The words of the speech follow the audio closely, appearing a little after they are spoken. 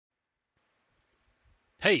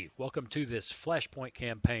Hey, welcome to this Flashpoint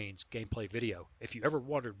campaign's gameplay video. If you ever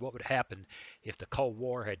wondered what would happen if the Cold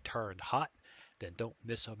War had turned hot, then don't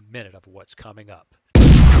miss a minute of what's coming up.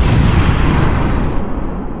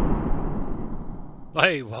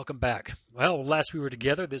 Hey, welcome back. Well, last we were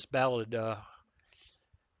together, this battle had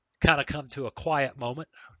kind of come to a quiet moment.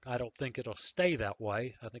 I don't think it'll stay that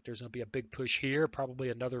way. I think there's going to be a big push here,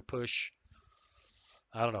 probably another push,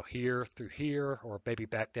 I don't know, here through here, or maybe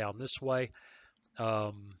back down this way.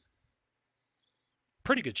 Um,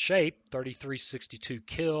 Pretty good shape, 3362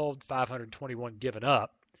 killed, 521 given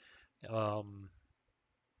up. Um,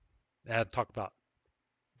 I had to talk about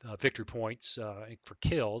victory points for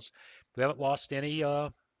kills. We haven't lost any. We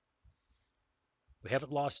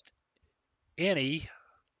haven't lost any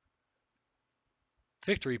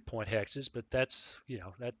victory point hexes, but that's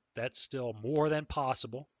that's still more than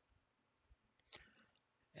possible.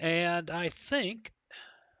 And I think,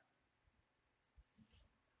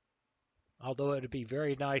 although it'd be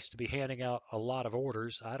very nice to be handing out a lot of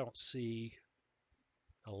orders, I don't see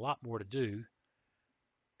a lot more to do.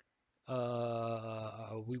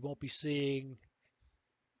 We won't be seeing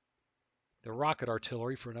the rocket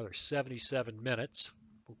artillery for another 77 minutes.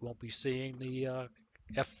 We won't be seeing the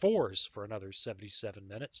F4s for another 77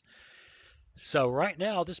 minutes. So right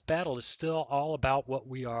now, this battle is still all about what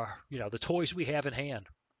we are, the toys we have in hand.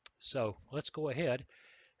 So let's go ahead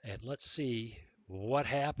and let's see what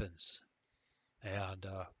happens. And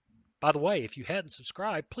by the way, if you hadn't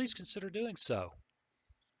subscribed, please consider doing so.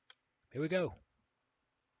 Here we go.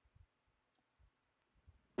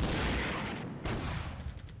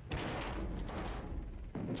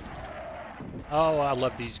 Oh, I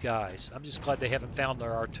love these guys. I'm just glad they haven't found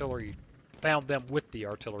their artillery, found them with the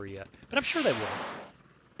artillery yet. But I'm sure they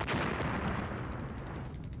will.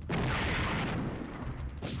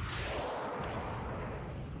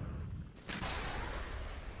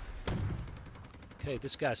 Okay,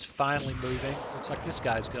 this guy's finally moving. Looks like this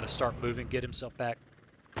guy's going to start moving, get himself back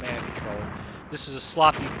command control. This is a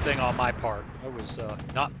sloppy thing on my part. It was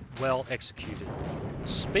not well executed.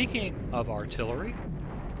 Speaking of artillery,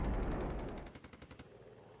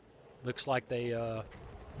 looks like they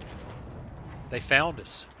found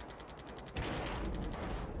us.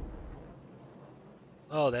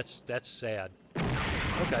 Oh, that's sad.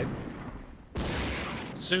 Okay,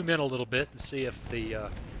 zoom in a little bit and see if the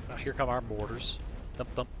here come our mortars.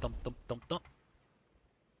 Thump thump thump thump thump thump.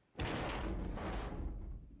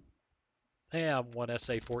 And one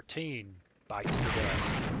SA-14 bites the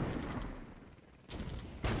dust.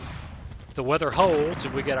 If the weather holds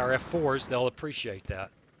and we get our F4s, they'll appreciate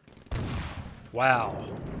that. Wow.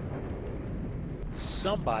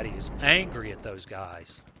 Somebody is angry at those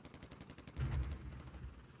guys.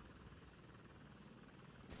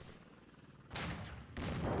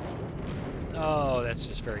 Oh, that's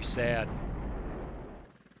just very sad.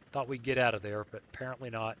 Thought we'd get out of there, but apparently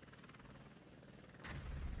not.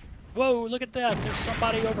 Whoa, look at that. There's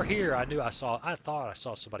somebody over here. I thought I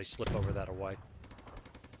saw somebody slip over that away.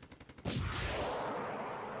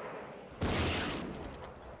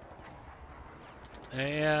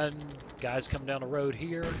 And guys coming down the road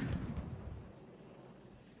here.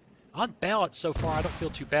 On balance so far, I don't feel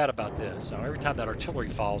too bad about this. So every time that artillery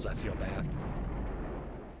falls, I feel bad.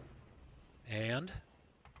 And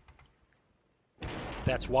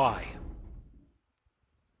that's why.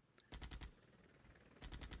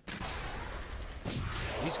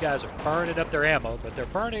 These guys are burning up their ammo, but they're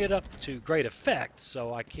burning it up to great effect,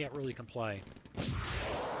 so I can't really complain.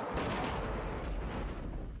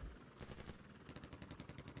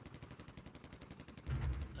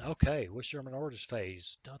 Okay, what's Sherman orders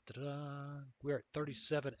phase? Dun, dun, dun. We're at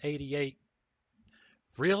 3788.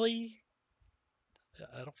 Really?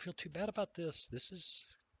 I don't feel too bad about this. This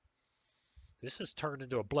has turned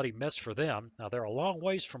into a bloody mess for them. Now they're a long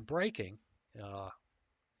ways from breaking. Uh,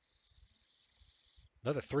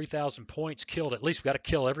 Another 3,000 points killed. At least we got to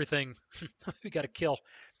kill everything. We got to kill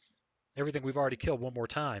everything we've already killed one more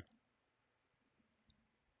time.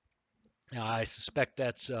 Now I suspect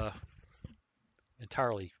that's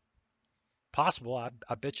entirely possible.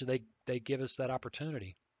 I bet you they give us that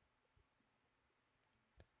opportunity.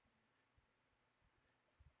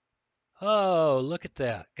 Oh, look at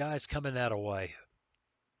that. Guys coming that away.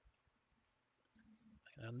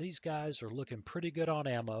 And these guys are looking pretty good on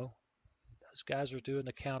ammo. Those guys are doing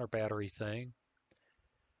the counter battery thing.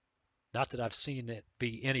 Not that I've seen it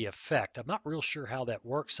be any effect. I'm not real sure how that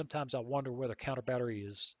works. Sometimes I wonder whether counter battery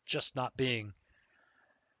is just not being,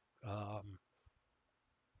 um,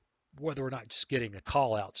 whether we're not just getting the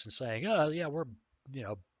call outs and saying, oh, yeah, we're, you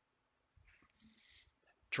know,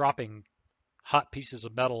 dropping hot pieces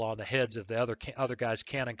of metal on the heads of the other guys'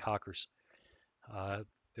 cannon cockers. Uh,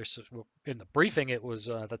 there's in the briefing it was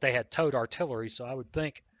that they had towed artillery, so I would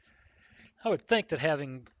think that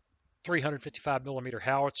having 355 millimeter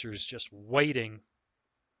howitzers just waiting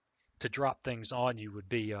to drop things on you would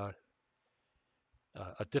be a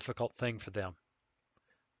difficult thing for them.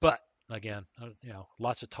 But again,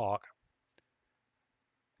 lots of talk.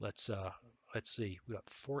 Let's uh, let's see. We got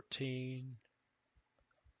 14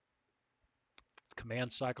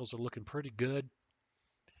 command cycles are looking pretty good.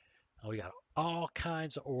 Oh, we got all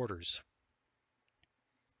kinds of orders.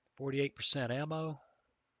 48% ammo.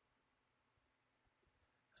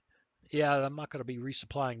 Yeah, I'm not going to be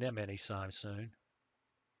resupplying them anytime soon.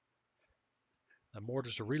 The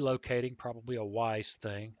mortars are relocating, probably a wise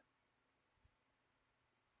thing.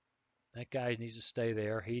 That guy needs to stay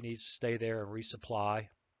there. He needs to stay there and resupply.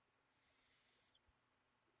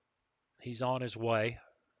 He's on his way.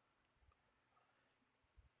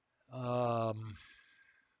 Um,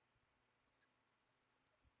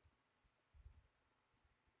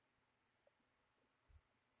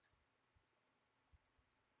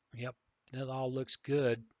 yep, that all looks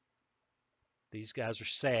good. These guys are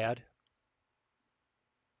sad,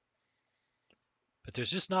 but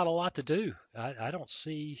there's just not a lot to do. I don't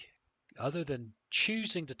see, other than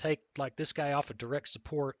choosing to take like this guy off of direct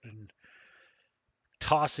support and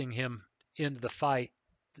tossing him into the fight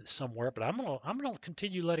somewhere. But I'm gonna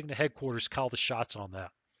continue letting the headquarters call the shots on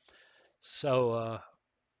that. So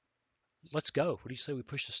let's go. What do you say we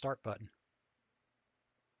push the start button?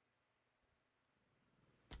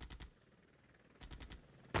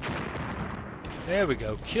 There we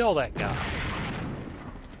go. Kill that guy.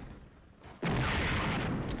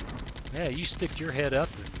 Yeah, you stick your head up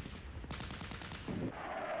and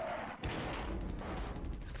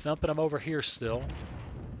thumping him over here still.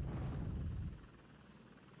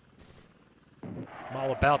 I'm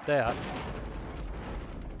all about that.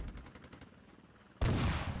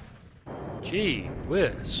 Gee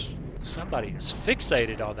whiz. Somebody is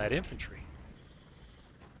fixated on that infantry.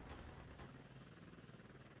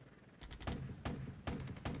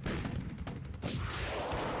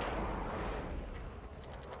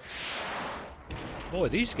 Boy,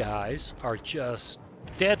 these guys are just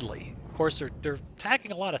deadly. Of course, they're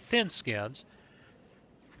attacking a lot of thin skins,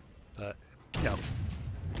 but you know,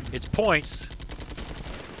 it's points.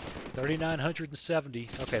 3,970.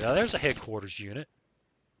 Okay, now there's a headquarters unit.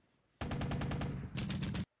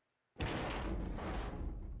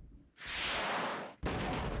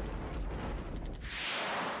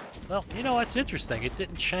 Well, what's interesting. It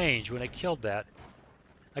didn't change when they killed that.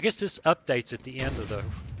 I guess this updates at the end of the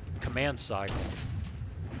command cycle.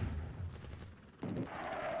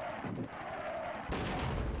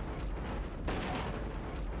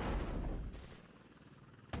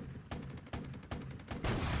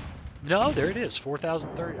 No, there it is,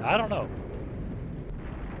 4,030. I don't know.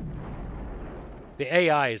 The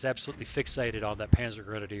AI is absolutely fixated on that Panzer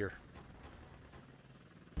Grenadier.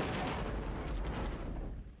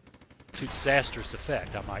 To disastrous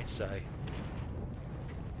effect, I might say.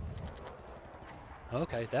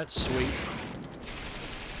 Okay, that's sweet.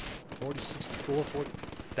 40, 64, 40.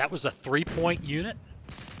 That was a 3-point unit?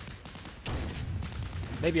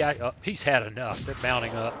 Maybe he's had enough. They're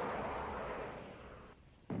mounting up.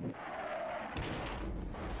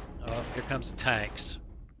 Oh, here comes the tanks.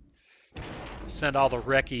 Send all the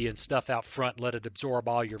recce and stuff out front, let it absorb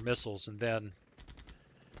all your missiles, and then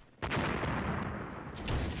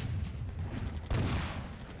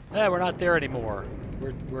we're not there anymore.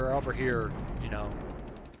 We're over here,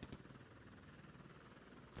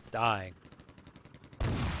 dying.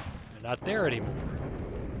 We're not there anymore.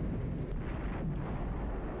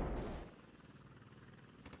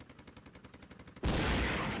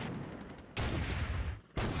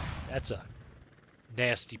 That's a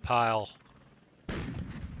nasty pile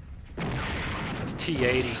of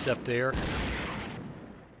T-80s up there.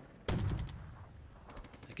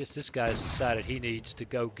 I guess this guy's decided he needs to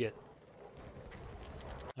go get...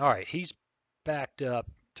 All right, he's backed up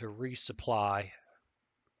to resupply.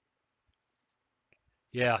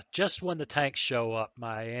 Yeah, just when the tanks show up,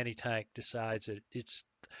 my anti-tank decides that it's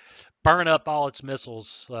burn up all its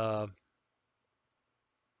missiles.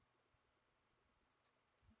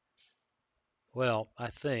 Well, I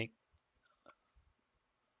think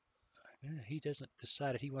he doesn't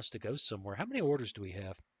decide he wants to go somewhere. How many orders do we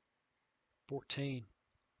have? 14.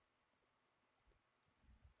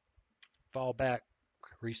 Fall back,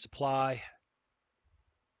 resupply.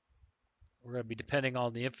 We're going to be depending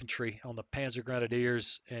on the infantry, on the Panzer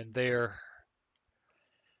Grenadiers and their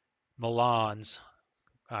Milans,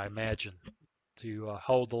 I imagine, to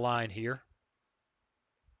hold the line here.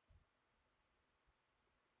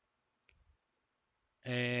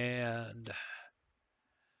 And,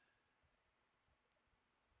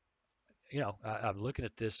 I'm looking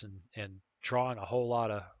at this and drawing a whole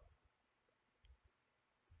lot of,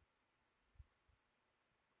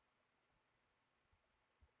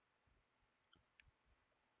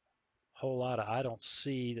 I don't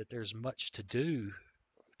see that there's much to do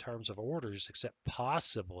in terms of orders except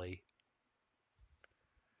possibly,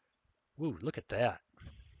 ooh, look at that.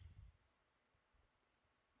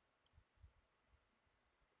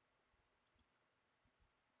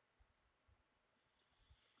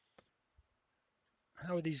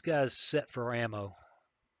 How are these guys set for ammo?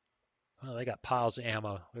 Well, they got piles of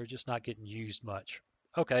ammo. They're just not getting used much.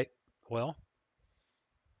 Okay, well,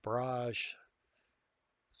 barrage.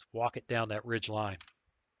 Let's walk it down that ridge line.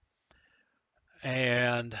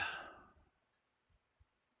 And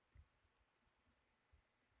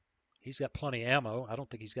he's got plenty of ammo. I don't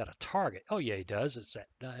think he's got a target. Oh yeah, he does. It's that.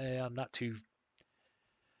 I'm not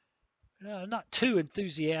too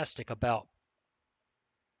enthusiastic about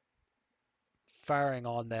firing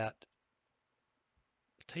on that.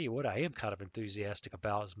 I'll tell you what, I am kind of enthusiastic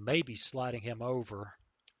about is maybe sliding him over.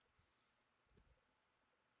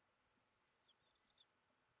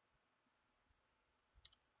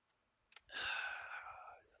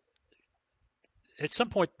 At some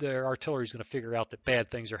point, the artillery is going to figure out that bad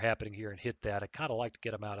things are happening here and hit that. I kind of like to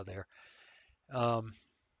get them out of there.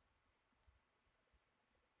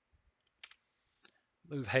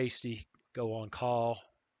 Move hasty, go on call.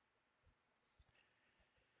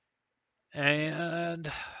 And,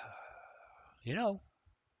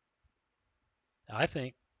 I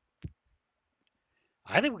think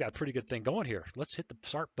we got a pretty good thing going here. Let's hit the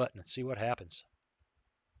start button and see what happens.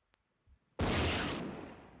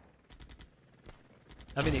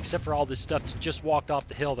 I mean, except for all this stuff that just walked off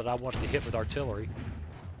the hill that I wanted to hit with artillery.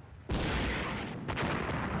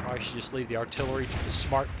 Probably should just leave the artillery to the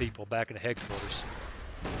smart people back in the headquarters.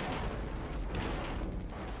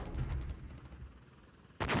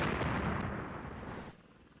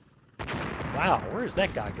 Wow, where is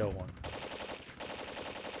that guy going?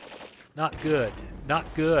 Not good.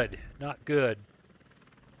 Not good. Not good.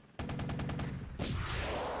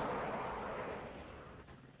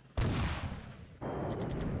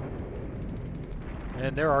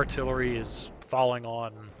 And their artillery is falling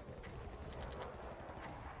on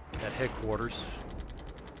at headquarters.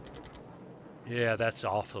 Yeah, that's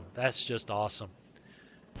awesome. That's just awesome.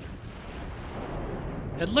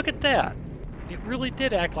 And look at that. It really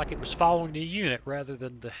did act like it was following the unit rather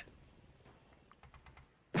than the...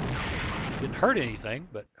 Didn't hurt anything,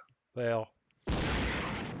 but, well...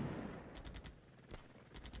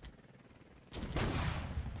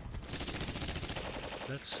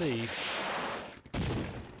 Let's see.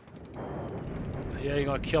 Yeah, you're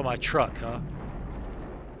gonna kill my truck, huh?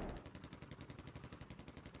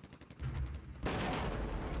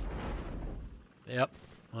 Yep.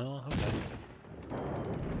 Well, okay.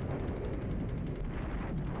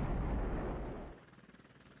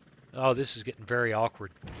 Oh, this is getting very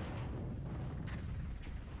awkward.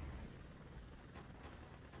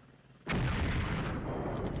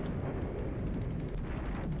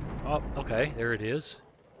 Oh, okay, there it is.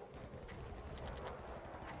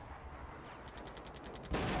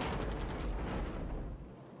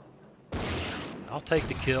 I'll take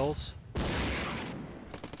the kills.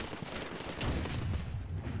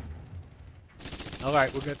 All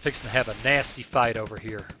right, we're fixing to have a nasty fight over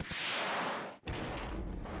here.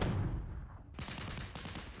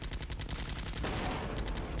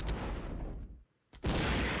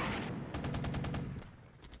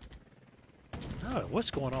 Oh,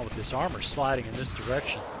 what's going on with this armor sliding in this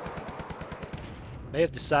direction? May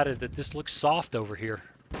have decided that this looks soft over here.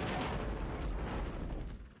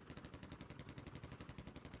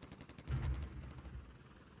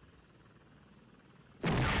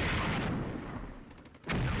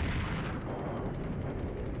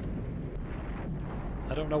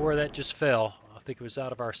 I don't know where that just fell. I think it was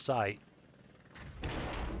out of our sight.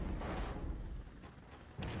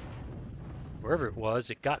 Wherever it was,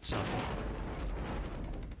 it got something.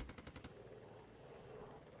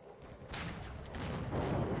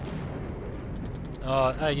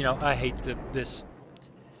 I hate this.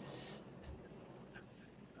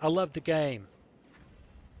 I love the game.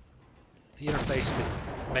 The interface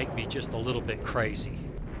could make me just a little bit crazy.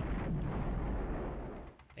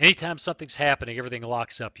 Anytime something's happening, everything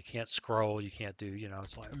locks up. You can't scroll. You can't do,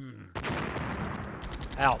 it's like,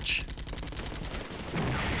 ouch.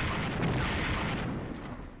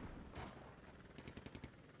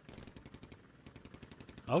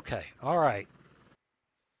 Okay, all right.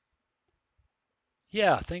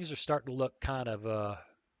 Yeah, things are starting to look kind of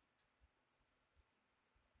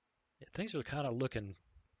Things are kind of looking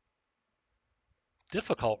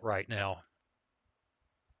difficult right now.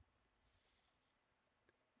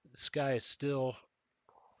 This guy is still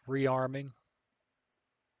rearming.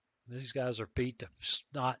 These guys are beat to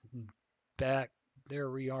snot and back. They're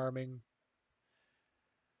rearming.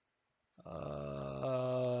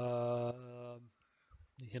 Uh,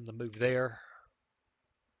 Need him to move there.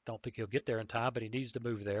 Don't think he'll get there in time, but he needs to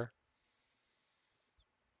move there.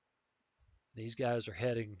 These guys are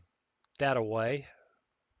heading that away.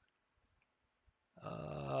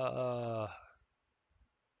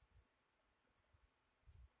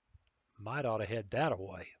 Might ought to head that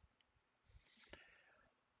away.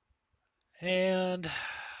 And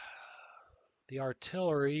the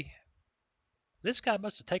artillery. This guy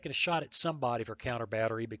must have taken a shot at somebody for counter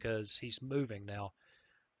battery because he's moving now.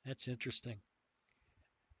 That's interesting.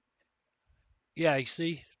 Yeah, you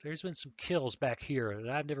see, there's been some kills back here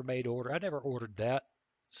that I've never made order. I never ordered that.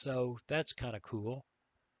 So that's kind of cool.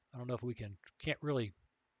 I don't know if we can't really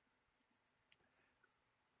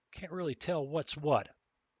tell what's what.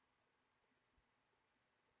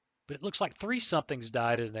 But it looks like 3 somethings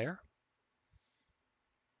died in there.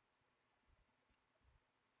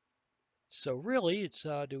 So really, it's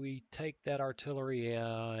do we take that artillery?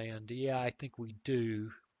 And yeah, I think we do.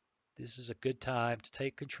 This is a good time to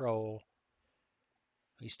take control.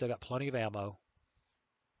 We still got plenty of ammo.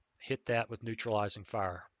 Hit that with neutralizing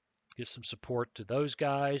fire. Get some support to those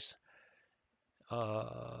guys. That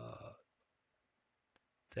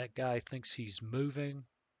guy thinks he's moving.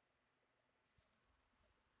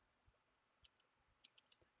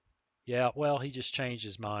 Yeah, well, he just changed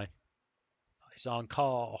his mind. He's on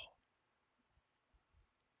call.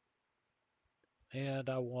 And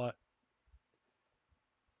I want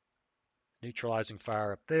neutralizing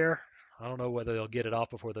fire up there. I don't know whether they'll get it off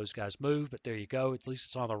before those guys move, but there you go. At least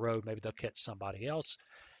it's on the road. Maybe they'll catch somebody else.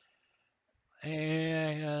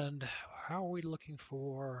 And how are we looking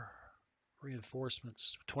for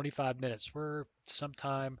reinforcements? 25 minutes. We're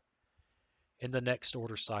sometime in the next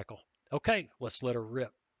order cycle. Okay, let's let her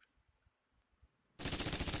rip.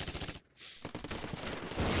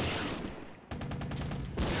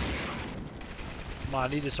 Come on,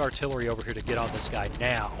 I need this artillery over here to get on this guy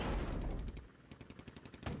now.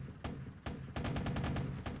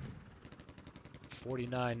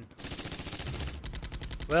 .49.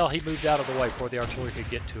 Well, he moved out of the way before the artillery could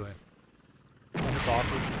get to him. That was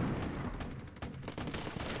awkward.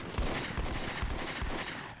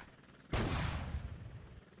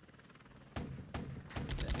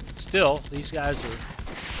 Still, these guys are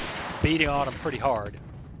beating on him pretty hard.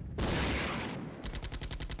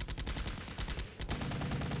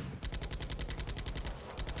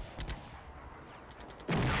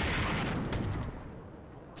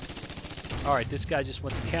 All right, this guy just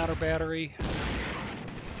went to counter battery.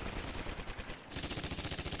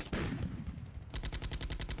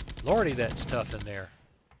 Lordy, that's tough in there.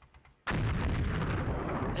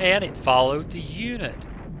 And it followed the unit.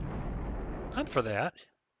 I'm for that.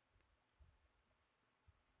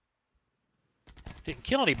 Didn't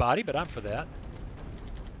kill anybody, but I'm for that.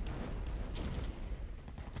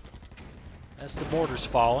 That's the mortars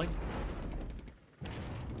falling.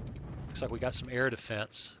 Looks like we got some air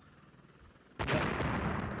defense. Yep.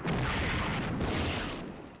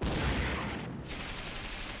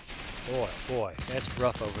 Boy, that's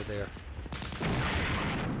rough over there.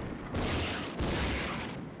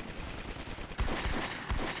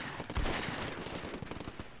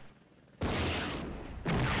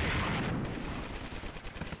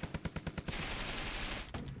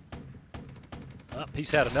 Oh,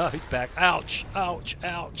 he's had enough. He's back. Ouch, ouch,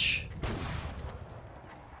 ouch.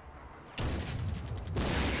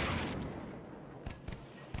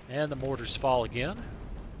 And the mortars fall again.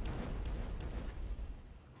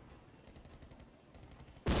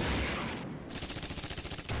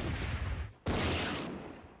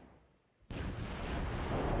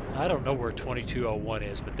 I don't know where 2201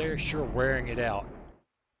 is, but they're sure wearing it out.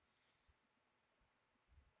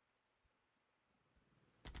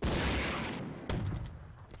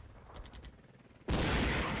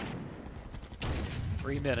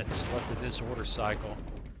 Three minutes left in this order cycle.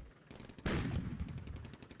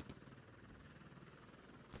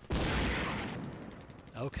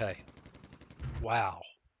 Okay. Wow.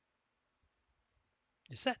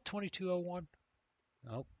 Is that 2201?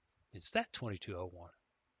 Nope. Is that 2201?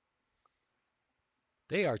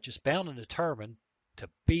 They are just bound and determined to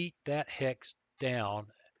beat that hex down.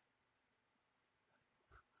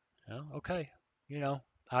 Oh, okay. You know,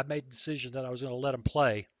 I made the decision that I was going to let them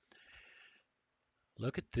play.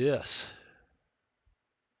 Look at this.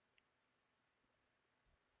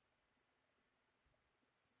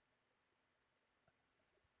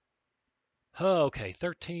 Okay,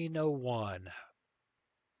 1301.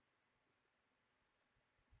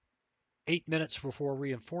 8 minutes before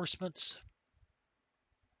reinforcements.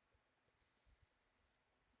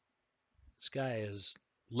 This guy is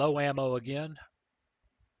low ammo again.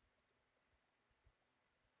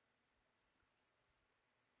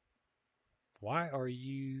 Why are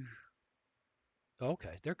you...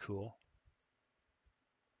 Okay, they're cool.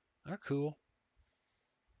 They're cool.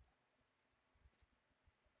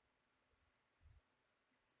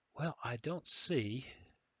 Well, I don't see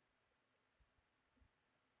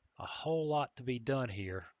a whole lot to be done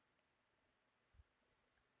here.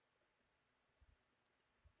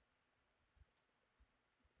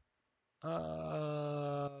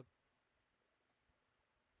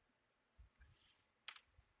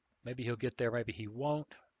 Maybe he'll get there, maybe he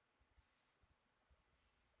won't.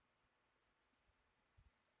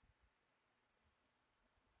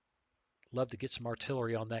 Love to get some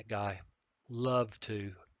artillery on that guy. Love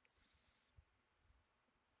to.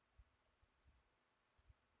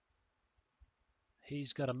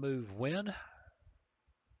 He's going to move when?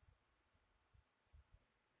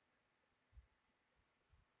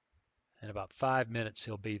 In about 5 minutes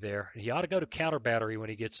he'll be there. He ought to go to counter battery when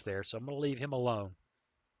he gets there, so I'm going to leave him alone.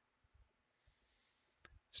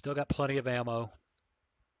 Still got plenty of ammo.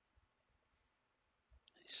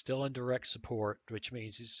 He's still in direct support, which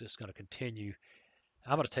means he's just going to continue.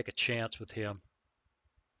 I'm going to take a chance with him.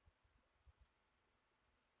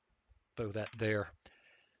 Throw that there.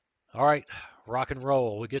 All right, rock and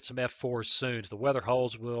roll. We'll get some F4s soon. If the weather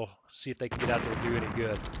holds, we'll see if they can get out there and do any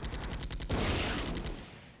good.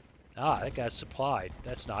 Ah, that guy's supplied.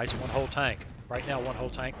 That's nice. One whole tank. Right now, one whole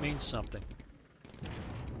tank means something.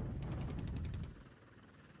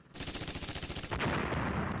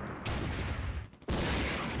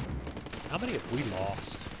 How many have we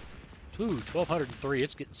lost? Ooh, 1,203.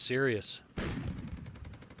 It's getting serious.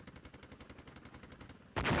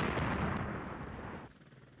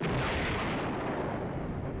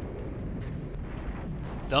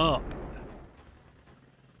 Thump.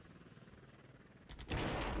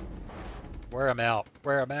 Wear him out.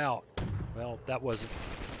 Wear him out. Well, that wasn't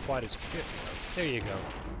quite as good. There you go.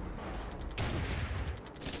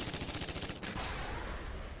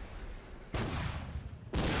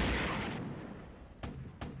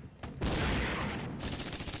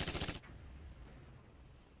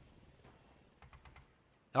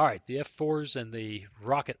 All right, the F4s and the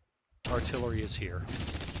rocket artillery is here.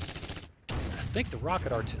 I think the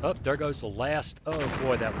rocket artillery... Oh, there goes the last... Oh,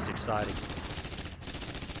 boy, that was exciting.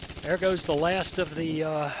 There goes the last of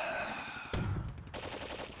the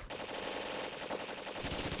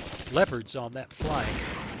leopards on that flank.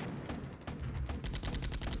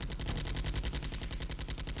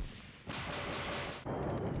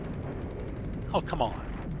 Oh, come on.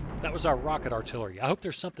 That was our rocket artillery. I hope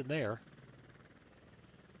there's something there.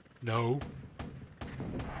 No.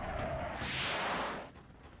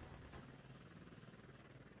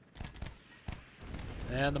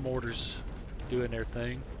 And the mortars doing their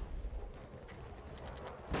thing.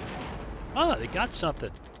 Oh, they got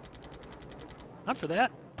something. I'm for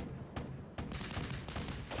that.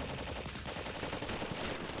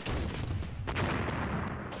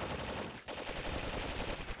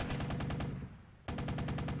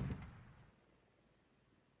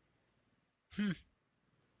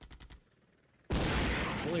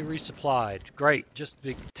 Fully resupplied. Great. Just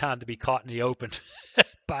big time to be caught in the open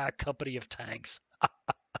by a company of tanks.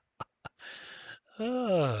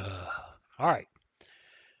 All right.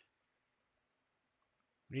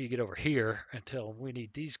 We need to get over here until we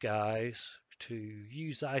need these guys to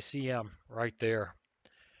use ICM right there.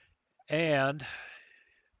 And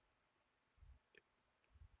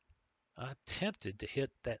I'm tempted to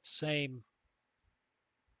hit that same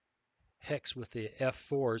hex with the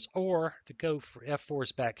F4s, or to go for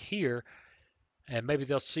F4s back here, and maybe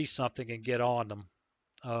they'll see something and get on them.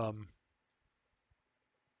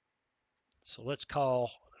 So let's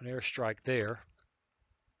call an airstrike there.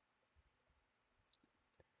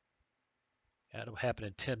 That'll happen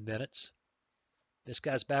in 10 minutes. This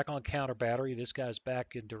guy's back on counter battery. This guy's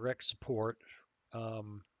back in direct support.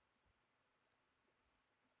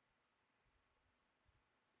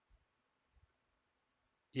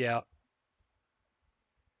 Yeah,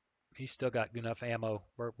 he's still got enough ammo.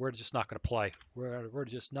 We're just not going to play. We're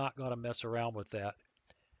just not going to mess around with that.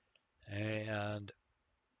 And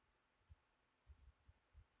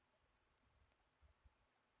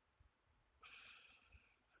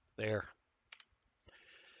there.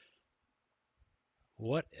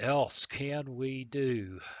 What else can we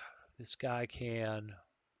do? This guy can...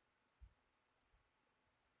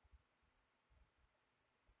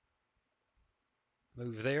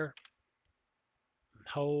 Move there.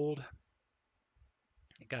 Hold.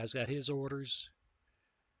 The guy's got his orders.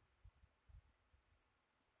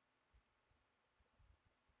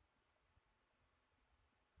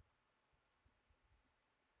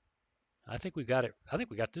 I think we got it. I think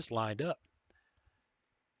we got this lined up.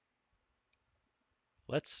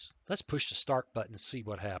 Let's push the start button and see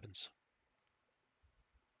what happens.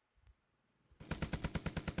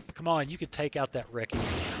 Come on, you could take out that wrecking.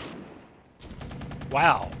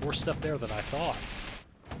 Wow, more stuff there than I thought.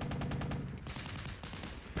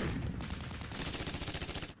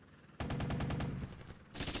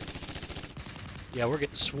 Yeah, we're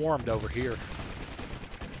getting swarmed over here.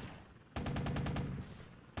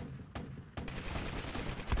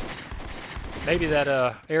 Maybe that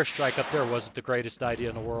airstrike up there wasn't the greatest idea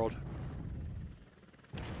in the world.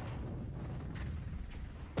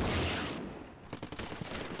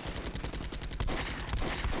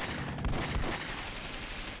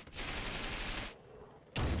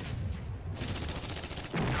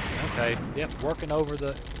 Okay, yep, working over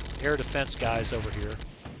the air defense guys over here.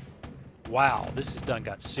 Wow, this has done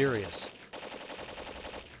got serious.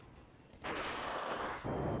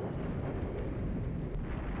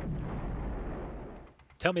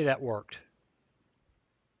 Tell me that worked.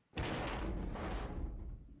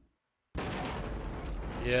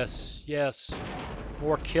 Yes, yes.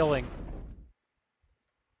 More killing.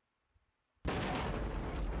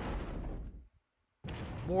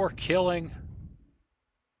 More killing.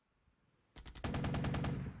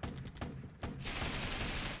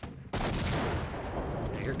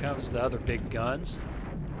 And here comes the other big guns.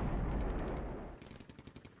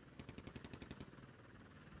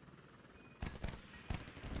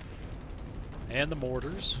 And the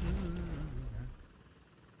mortars.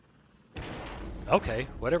 Okay,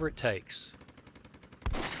 whatever it takes.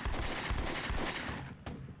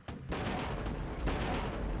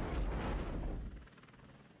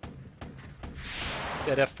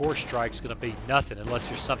 That F4 strike's going to be nothing unless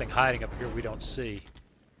there's something hiding up here we don't see.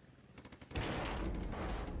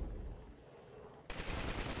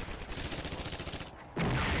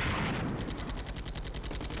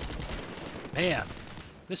 Man,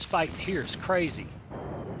 this fight here is crazy.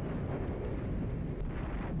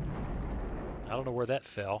 I don't know where that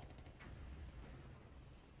fell.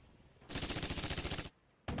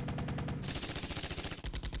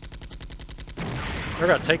 They're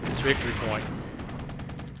going to take this victory point.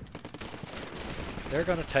 They're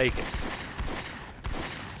going to take it.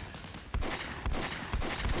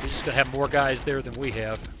 We're just going to have more guys there than we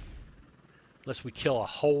have. Unless we kill a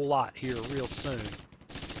whole lot here real soon.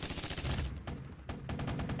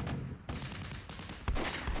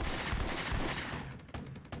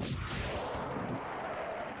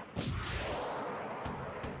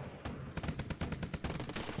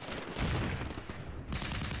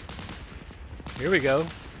 Here we go.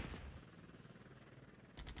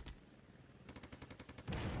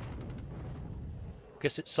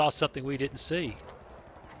 Guess it saw something we didn't see.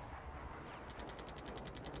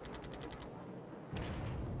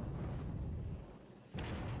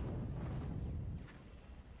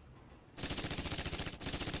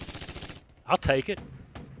 I'll take it.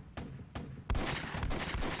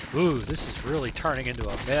 Ooh, this is really turning into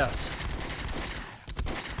a mess.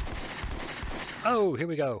 Oh, here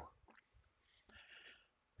we go.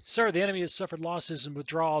 Sir, the enemy has suffered losses and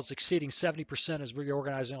withdrawals exceeding 70% as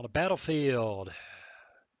reorganizing on the battlefield.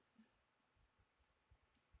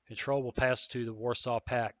 Control will pass to the Warsaw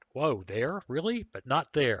Pact. Whoa, there? Really? But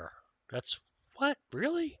not there. That's... what?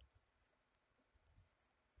 Really?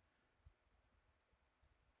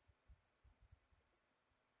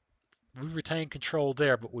 We retain control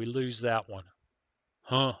there, but we lose that one.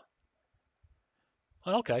 Huh.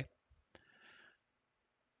 Well, okay.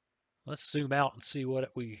 Let's zoom out and see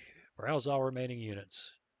what we... browse all remaining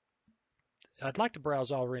units. I'd like to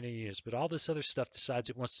browse all remaining units, but all this other stuff decides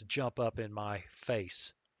it wants to jump up in my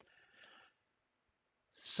face.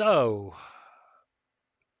 So...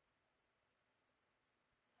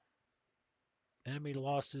 enemy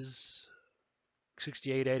losses...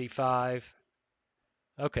 6885.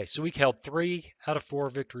 Okay, so we held 3 out of 4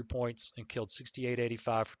 victory points and killed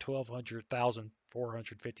 6885 for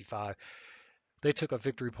 1,455. They took a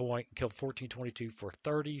victory point and killed 1422 for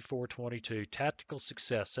 3422. Tactical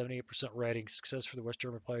success, 78% rating. Success for the West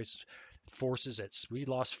German forces. We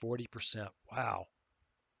lost 40%. Wow.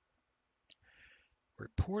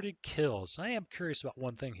 Reported kills. I am curious about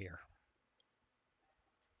one thing here.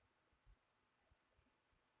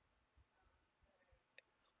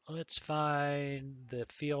 Let's find the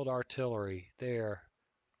field artillery. There.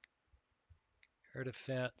 Air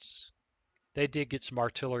defense. They did get some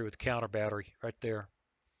artillery with counter battery right there.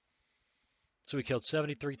 So we killed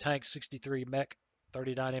 73 tanks, 63 mech,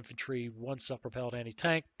 39 infantry, 1 self-propelled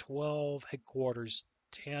anti-tank, 12 headquarters,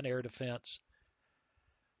 10 air defense,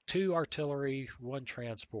 2 artillery, 1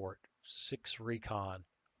 transport, 6 recon.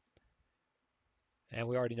 And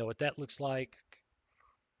we already know what that looks like.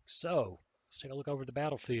 So let's take a look over the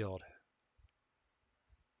battlefield.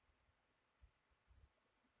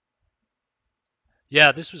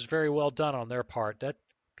 Yeah, this was very well done on their part.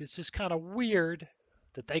 This is kind of weird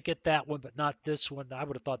that they get that one but not this one. I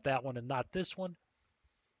would have thought that one and not this one.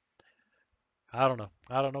 I don't know.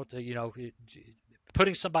 I don't know what to,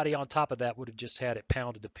 putting somebody on top of that would have just had it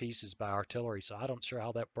pounded to pieces by artillery. So I don't sure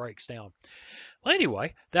how that breaks down. Well,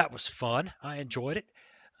 anyway, that was fun. I enjoyed it.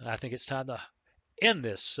 I think it's time to end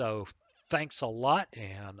this. So thanks a lot,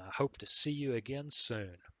 and I hope to see you again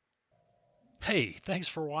soon. Hey, thanks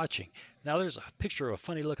for watching. Now there's a picture of a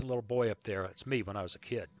funny looking little boy up there. That's me when I was a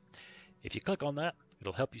kid. If you click on that,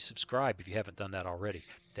 it'll help you subscribe if you haven't done that already.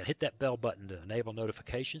 Then hit that bell button to enable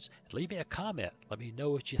notifications and leave me a comment. Let me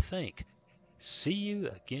know what you think. See you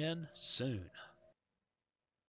again soon.